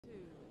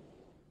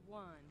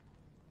1.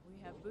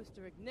 We have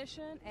booster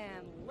ignition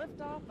and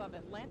liftoff of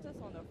Atlantis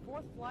on their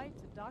 4th flight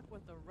to dock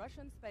with the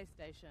Russian space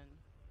station.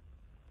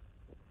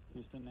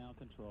 Houston now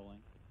controlling.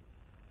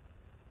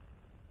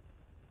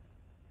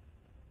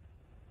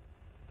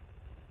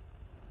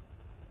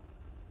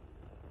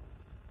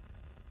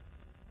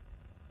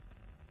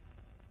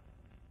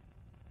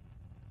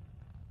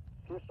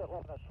 Houston,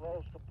 Atlantis, roll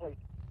is complete.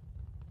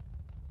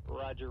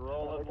 Roger,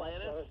 roll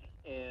Atlantis,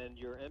 and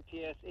your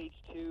MPS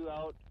H2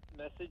 out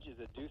message is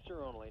a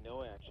deucer only,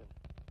 no action.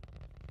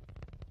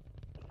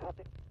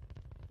 Copy.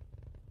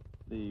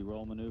 The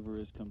roll maneuver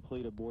is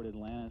complete aboard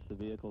Atlantis. The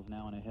vehicle is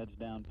now in a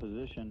heads-down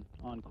position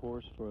on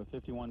course for a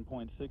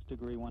 51.6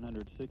 degree,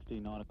 160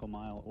 nautical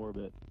mile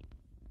orbit.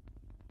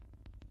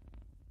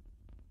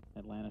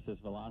 Atlantis'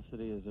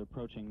 velocity is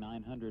approaching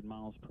 900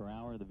 miles per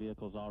hour. The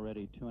vehicle is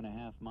already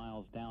 2.5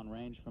 miles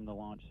downrange from the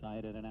launch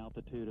site at an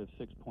altitude of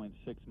 6.6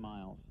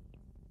 miles.